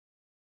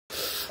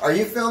Are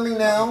you filming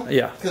now?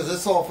 Yeah. Because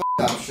this whole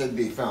up should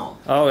be filmed.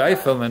 Oh, I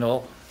film and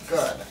all.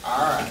 Good.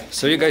 All right.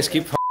 So you guys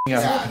keep up.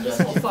 Yeah, just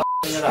keep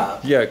it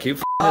up. Yeah, keep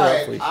it All up,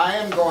 right. please. I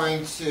am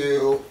going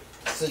to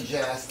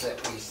suggest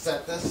that we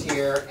set this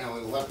here and we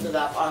lift it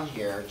up on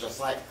here, just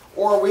like,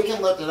 or we can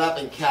lift it up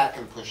and Kat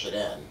can push it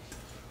in.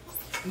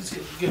 Let's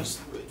get us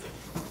the right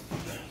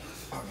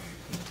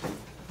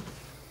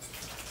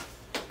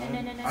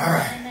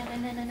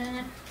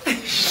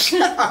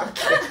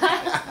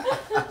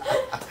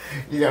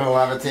You gonna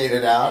levitate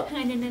it out?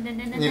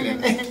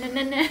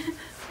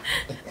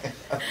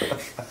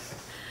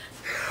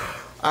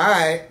 All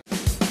right.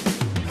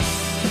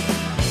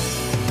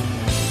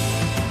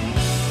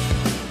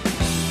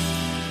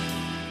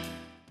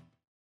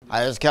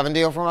 Hi, this is Kevin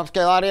Deal from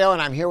Upscale Audio,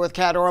 and I'm here with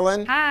Kat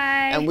Ourlian.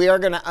 Hi. And we are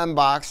going to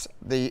unbox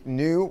the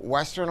new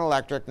Western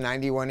Electric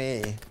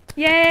 91E.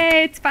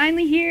 Yay, it's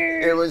finally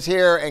here. It was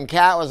here, and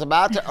Kat was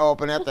about to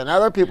open it. Then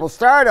other people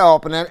started to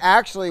open it.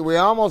 Actually, we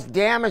almost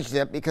damaged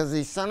it because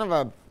the son of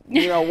a,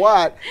 you know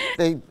what,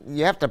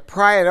 you have to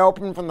pry it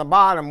open from the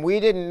bottom. We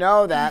didn't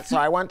know that, so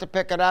I went to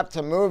pick it up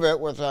to move it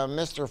with a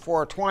Mr.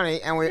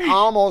 420, and we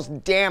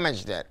almost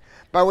damaged it.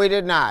 But we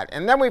did not.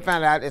 And then we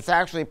found out it's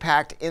actually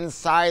packed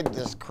inside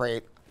this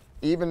crate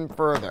even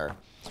further.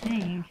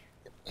 Dang.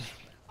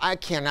 I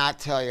cannot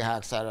tell you how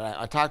excited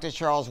I talked to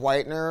Charles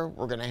Whitener.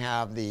 We're going to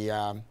have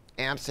the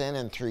amps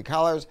in 3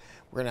 colors.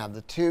 We're going to have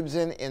the tubes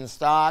in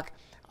stock.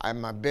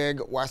 I'm a big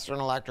Western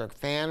Electric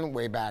fan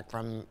way back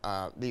from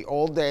the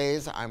old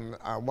days. I'm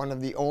one of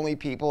the only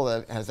people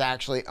that has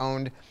actually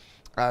owned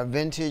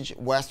vintage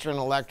Western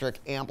Electric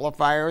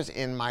amplifiers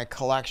in my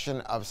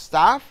collection of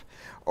stuff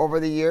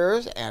over the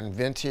years, and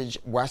vintage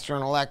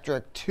Western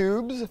Electric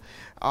tubes.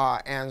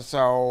 And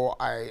so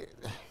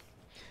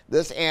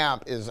this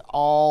amp is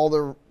all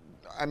the,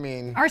 I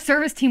mean, Our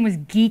service team was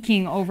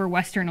geeking over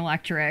Western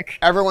Electric.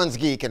 everyone's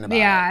geeking about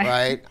it,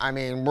 right? I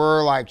mean,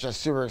 we're like just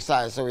super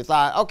excited. So we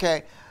thought,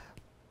 okay,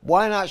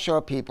 why not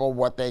show people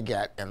what they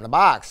get in the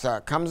box? So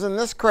it comes in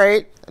this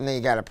crate, and then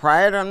you got to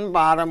pry it on the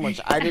bottom, which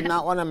I did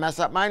not want to mess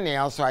up my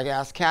nails, so I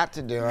asked Kat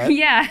to do it.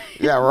 Yeah.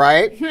 Yeah,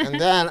 right? And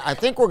then I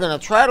think we're going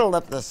to try to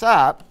lift this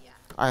up.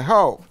 I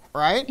hope,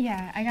 right?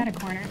 Yeah, I got a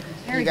corner.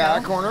 There we You go.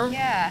 got a corner?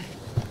 Yeah.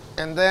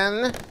 And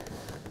then,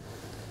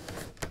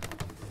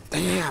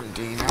 damn,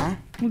 Dina.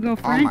 We'll go Oh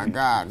front. my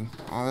God.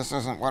 Well, this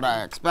isn't what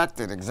I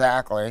expected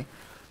exactly,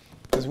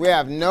 because we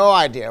have no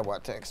idea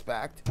what to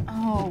expect.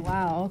 Oh,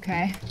 wow,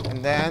 okay.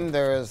 And then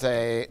there is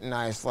a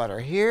nice letter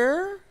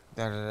here.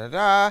 Da, da,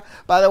 da, da.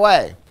 By the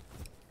way,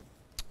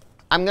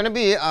 I'm going to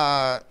be,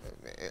 I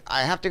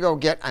have to go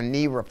get a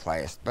knee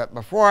replaced. But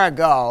before I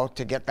go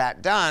to get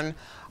that done,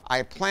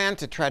 I plan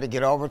to try to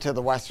get over to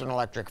the Western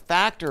Electric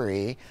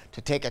factory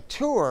to take a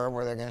tour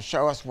where they're going to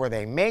show us where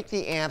they make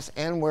the amps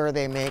and where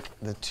they make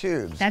the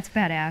tubes. That's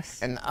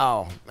badass. And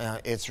oh,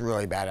 it's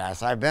really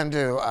badass. I've been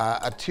to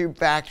a tube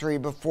factory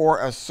before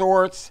of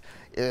sorts.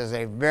 It is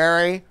a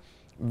very,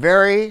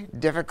 very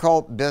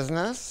difficult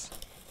business.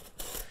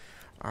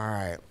 All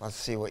right, let's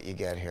see what you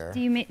get here. Do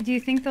you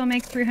think they'll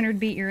make 300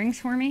 beat earrings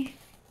for me?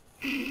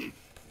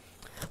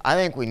 I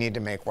think we need to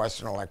make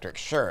Western Electric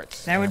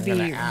shirts. That would I'm be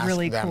gonna ask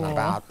really them cool.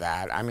 about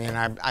that. I mean,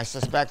 I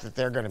suspect that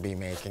they're going to be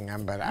making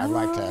them, but I'd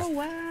like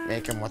to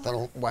make them with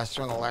a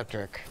Western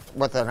Electric,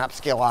 with an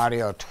Upscale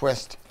Audio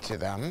twist to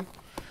them.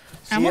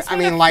 See, I almost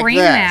want mean, to like frame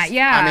this. that.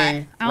 Yeah. I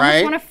mean, I almost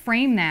right? want to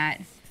frame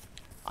that.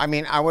 I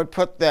mean, I would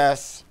put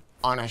this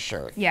on a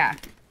shirt, Yeah.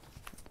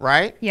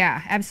 right?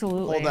 Yeah,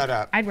 absolutely. Hold that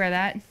up. I'd wear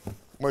that.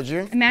 Would you?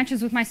 It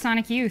matches with my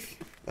Sonic Youth.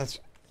 That's,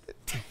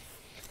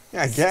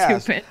 I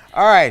guess. Stupid.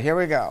 All right, here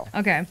we go.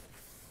 Okay.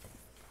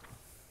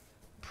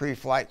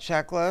 Pre-flight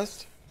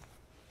checklist.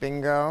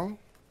 Bingo.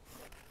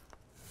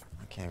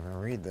 I can't even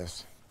read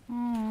this.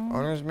 Aww.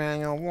 Owner's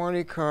manual,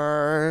 warranty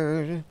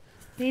card.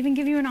 They even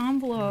give you an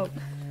envelope.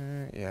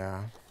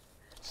 Yeah.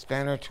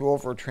 Spanner tool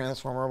for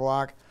transformer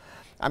block.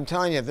 I'm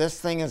telling you, this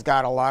thing has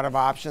got a lot of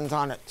options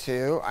on it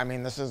too. I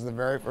mean, this is the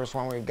very first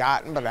one we've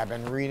gotten, but I've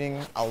been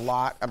reading a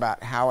lot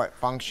about how it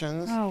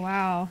functions. Oh,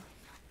 wow.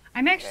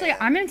 I'm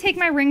going to take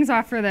my rings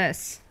off for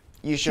this.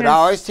 You should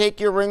always take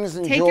your rings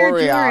and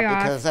jewelry off,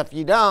 off. because if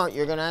you don't,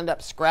 you're going to end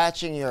up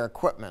scratching your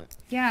equipment.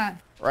 Yeah.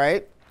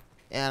 Right?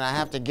 And I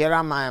have to get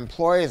on my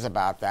employees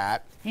about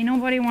that. Ain't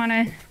nobody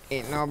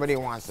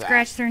wants that.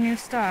 scratch their new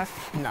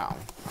stuff. No.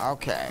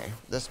 Okay.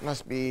 This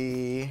must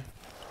be...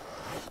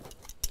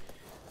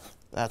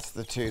 That's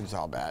the tubes,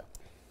 I'll bet.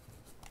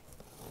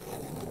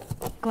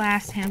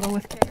 Glass handle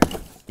with care.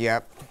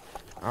 Yep.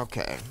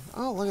 Okay.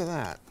 Oh, look at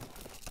that.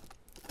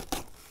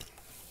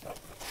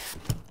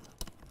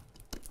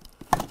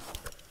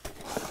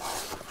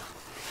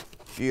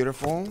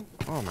 Beautiful.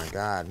 Oh my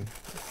God.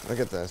 Look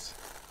at this.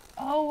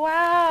 Oh,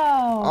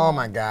 wow. Oh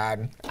my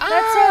God.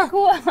 That's so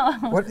cool.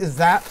 What is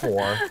that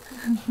for?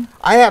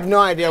 I have no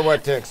idea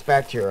what to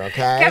expect here,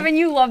 okay? Kevin,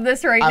 you love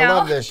this right now. I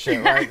love this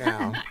shit right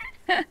now.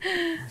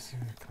 What's in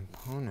the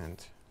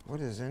component?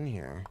 What is in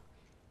here?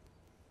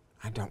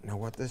 I don't know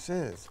what this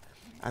is.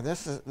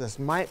 This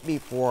might be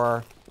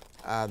for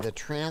the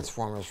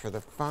transformers for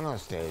the phono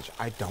stage?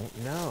 I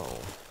don't know.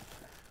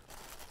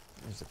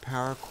 There's the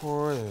power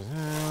cord.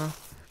 There's,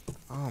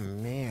 oh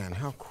man,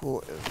 how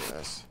cool is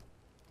this?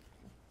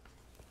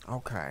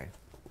 Okay.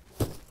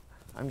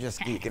 I'm just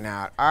geeking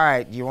out. All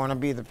right, you want to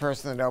be the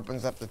person that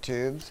opens up the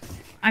tubes?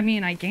 I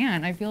mean, I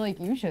can. I feel like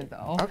you should,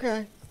 though.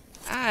 Okay.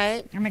 All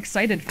right. I'm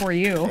excited for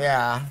you.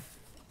 Yeah.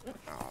 Oh,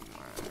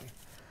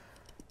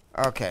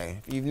 man. Okay.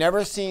 You've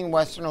never seen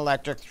Western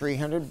Electric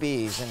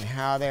 300Bs and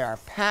how they are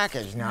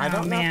packaged. Now, I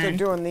don't know if they're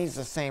doing these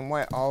the same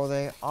way. Oh,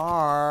 they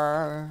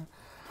are.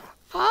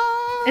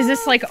 Is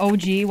this like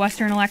OG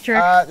Western Electric?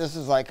 This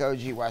is like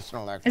OG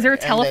Western Electric. Is there a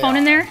telephone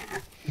in there?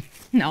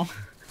 No.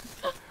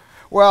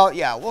 Well,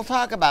 yeah, we'll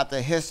talk about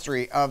the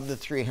history of the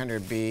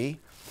 300B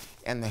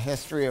and the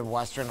history of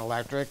Western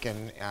Electric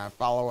and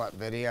follow-up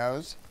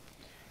videos.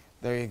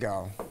 There you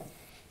go.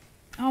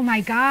 Oh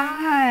my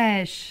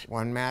gosh.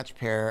 One match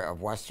pair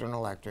of Western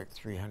Electric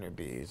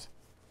 300Bs.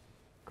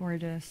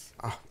 Gorgeous.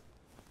 Oh,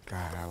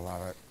 God, I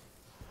love it.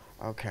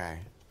 Okay.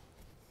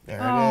 There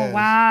it Oh, is.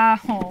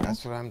 wow.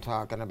 That's what I'm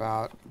talking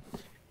about.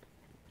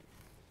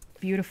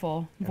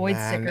 Beautiful. Void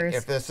stickers.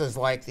 If this is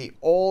like the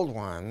old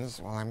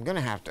ones, well, I'm going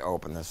to have to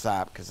open this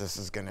up because this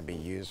is going to be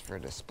used for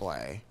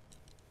display.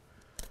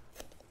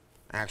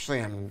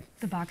 Actually,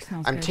 the box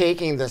smells I'm good.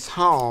 taking this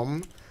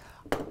home.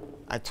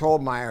 I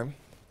told my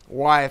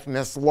wife,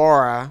 Miss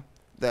Laura,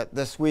 that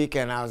this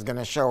weekend I was going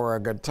to show her a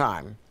good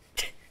time.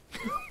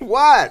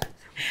 What?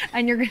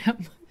 And you're going to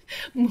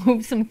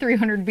move some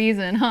 300Bs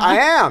in, huh? I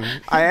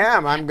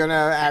am. I'm going to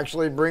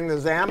actually bring the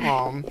Zam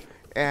home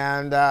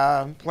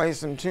and play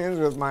some tunes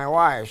with my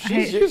wife.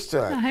 She's used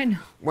to it. I know.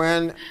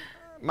 When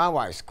my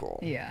wife's cool.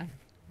 Yeah.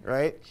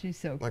 Right? She's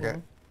so cool. Look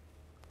at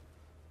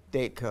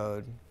date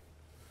code.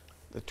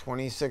 The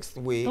 26th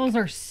week. Those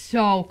are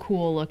so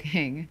cool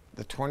looking.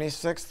 The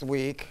 26th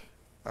week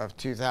of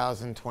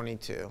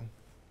 2022.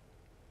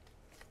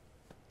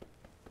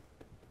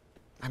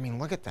 I mean,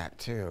 look at that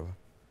too.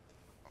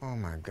 Oh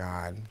my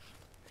God.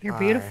 You're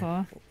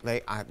beautiful.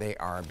 They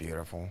are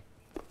beautiful.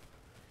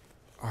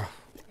 Oh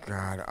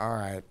God. All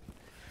right.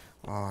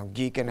 Well, I'm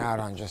geeking out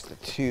on just the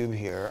tube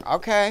here.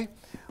 Okay.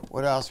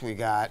 What else we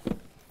got?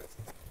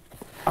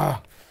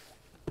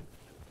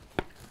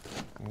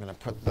 I'm gonna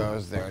put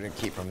those there to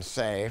keep them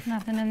safe.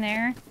 Nothing in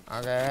there.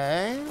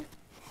 Okay.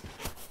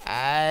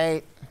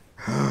 I.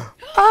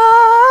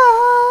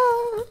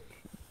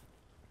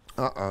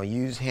 Uh-oh.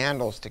 Use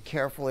handles to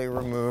carefully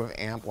remove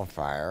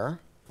amplifier.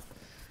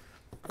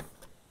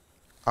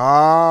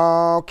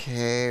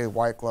 Okay.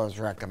 White gloves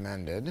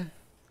recommended.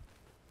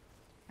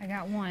 I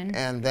got one.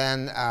 And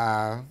then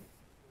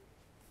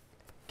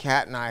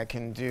Kat and I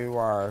can do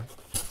our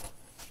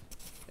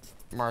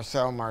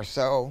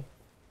Marceau.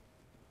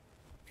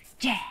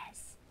 Jazz.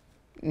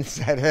 Is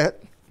that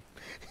it?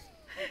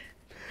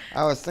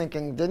 I was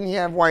thinking, didn't he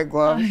have white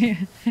gloves? Oh, yeah.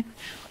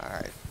 All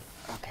right.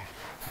 Okay.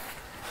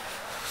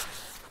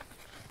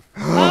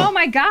 Oh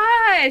my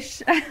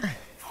gosh.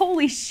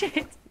 Holy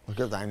shit. Look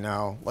at, I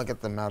know. Look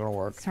at the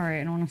metalwork.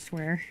 Sorry, I don't want to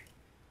swear.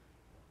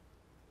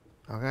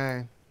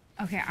 Okay.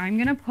 Okay, I'm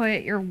going to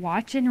put your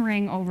watch and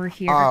ring over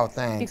here. Oh,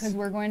 thanks. Because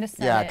we're going to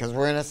set Yeah, it. because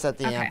we're going to set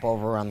the amp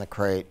over on the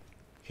crate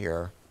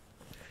here.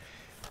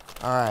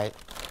 All right.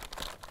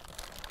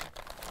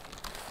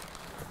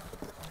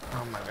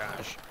 Oh my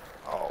gosh.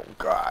 Oh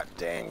God,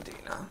 dang,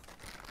 Dina.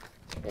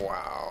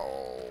 Wow.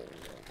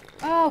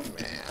 Oh,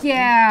 man.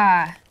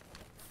 Yeah.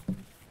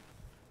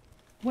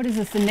 What is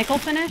this, the nickel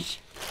finish?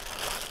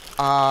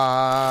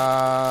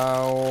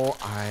 I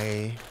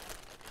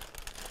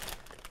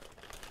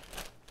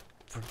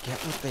forget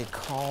what they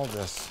call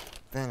this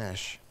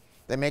finish.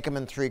 They make them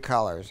in 3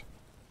 colors.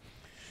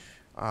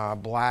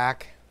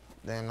 Black,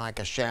 then like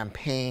a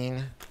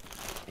champagne,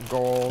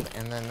 gold,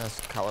 and then this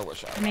color,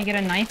 which Can I get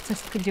a knife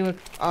to do a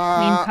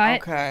clean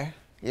cut? Okay.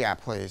 Yeah,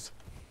 please.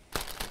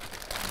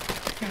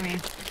 Let me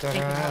take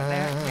it out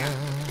there. Yeah.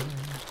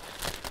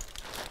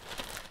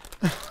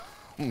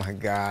 Oh my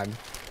God.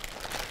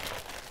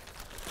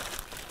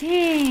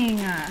 Dang.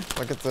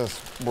 Look at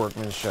this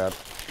workmanship.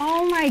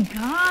 Oh my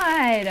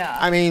God.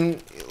 I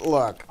mean,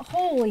 look.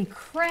 Holy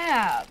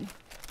crap.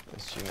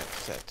 This unit's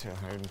set to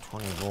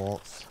 120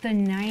 volts. The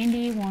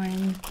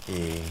 91 E.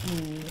 E.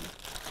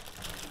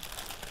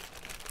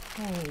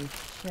 Holy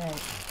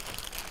shit.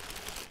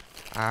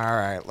 All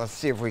right, let's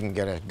see if we can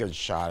get a good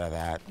shot of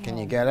that. Can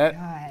you Oh get my it?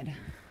 God.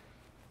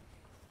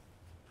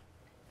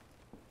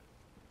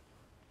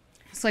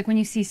 It's like when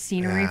you see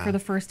scenery for the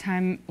first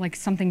time, like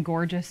something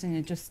gorgeous, and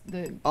it just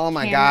Oh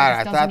my camera God! just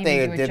I doesn't thought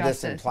they even do it did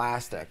this in justice.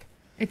 plastic.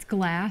 It's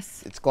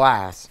glass. It's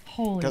glass.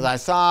 Holy. Because I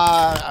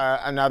saw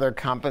another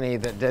company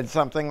that did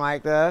something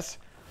like this,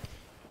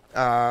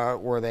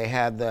 where they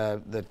had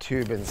the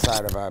tube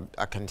inside of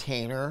a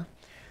container,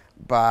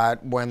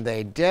 but when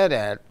they did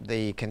it,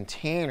 the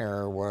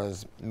container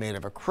was made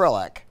of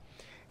acrylic,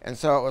 and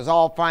so it was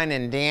all fine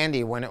and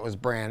dandy when it was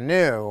brand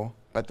new,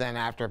 but then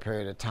after a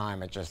period of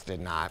time, it just did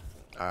not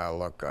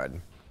look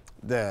good.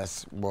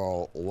 This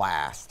will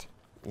last.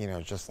 You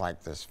know, just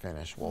like this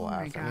finish will Oh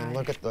my last. I mean, God.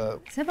 look at the.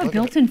 Does it have a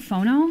built-in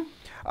phono?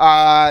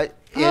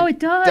 It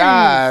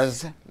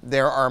does.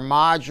 There are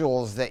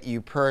modules that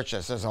you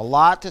purchase. There's a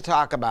lot to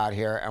talk about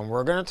here, and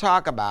we're going to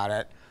talk about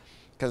it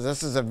because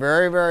this is a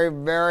very, very,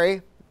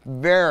 very,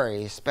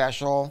 very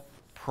special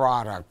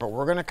product. But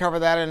we're going to cover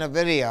that in a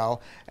video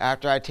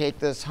after I take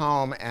this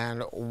home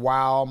and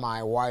wow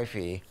my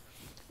wifey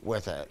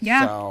with it.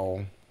 Yeah.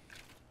 So,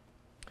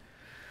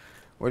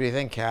 what do you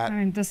think, Kat? I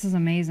mean, this is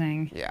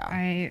amazing.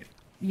 Yeah.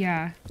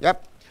 Yeah.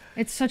 Yep.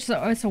 It's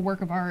a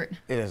work of art.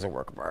 It is a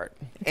work of art.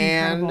 It's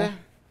incredible.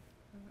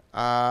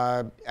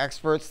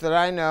 Experts that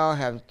I know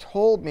have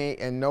told me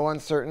in no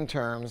uncertain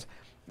terms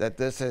that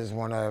this is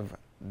one of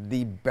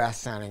the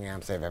best sounding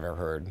amps they've ever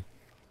heard.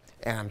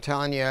 And I'm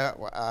telling you,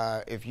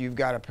 if you've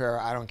got a pair,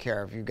 I don't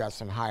care if you've got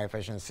some high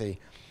efficiency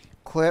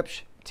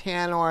Klipsch,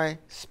 Tannoy,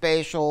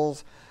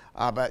 Spatials,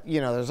 but you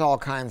know, there's all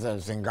kinds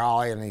of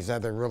Zingali and these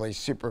other really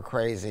super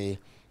crazy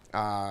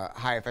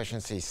high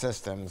efficiency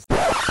systems.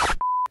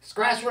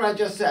 Scratch what I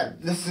just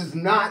said. This is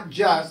not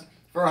just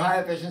for high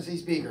efficiency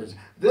speakers.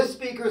 This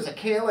speaker is a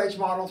KLH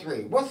Model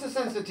 3. What's the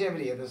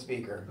sensitivity of this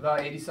speaker?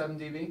 About 87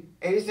 dB.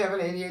 87,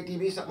 88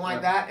 dB, something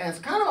like that. And it's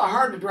kind of a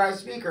hard to drive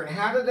speaker. And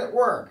how did it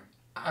work?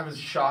 I was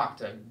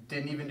shocked. I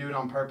didn't even do it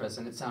on purpose,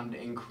 and it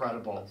sounded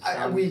incredible.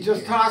 We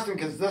just tossed him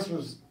because this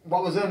was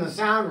what was in the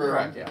sound room.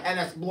 Correct, yeah. And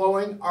it's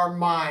blowing our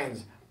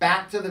minds.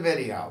 Back to the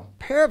video.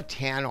 Pair of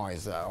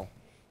Tannoys, though,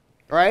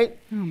 right?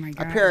 Oh my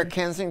God. A pair of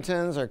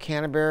Kensingtons or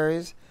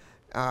Canterburys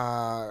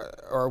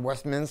or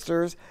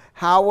Westminsters.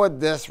 How would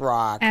this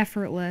rock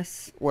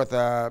Effortless. with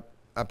a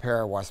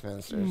pair of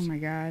Westminsters? Oh my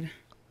God.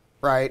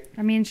 Right?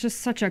 I mean, it's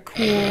just such a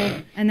cool,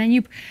 and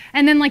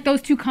then like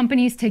those two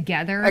companies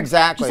together.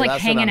 Exactly. Just like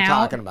That's hanging what I'm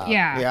out. talking about.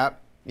 Yeah.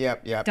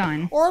 Yep.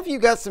 Done. Or if you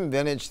got some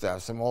vintage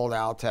stuff, some old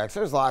Altex,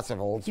 there's lots of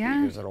old Yeah.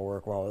 speakers that'll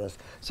work well with this.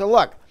 So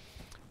look,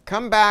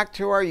 come back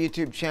to our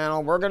YouTube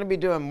channel. We're going to be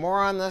doing more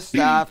on this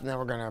stuff, and then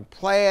we're going to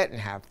play it and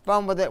have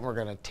fun with it. And we're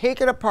going to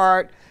take it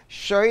apart,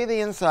 show you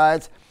the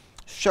insides,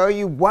 show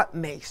you what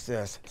makes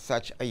this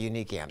such a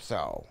unique amp.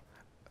 So,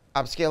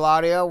 Upscale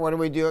Audio, what do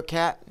we do at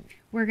Cat?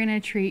 We're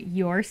gonna treat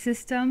your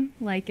system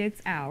like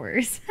it's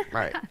ours.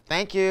 Right.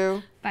 Thank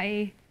you.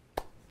 Bye.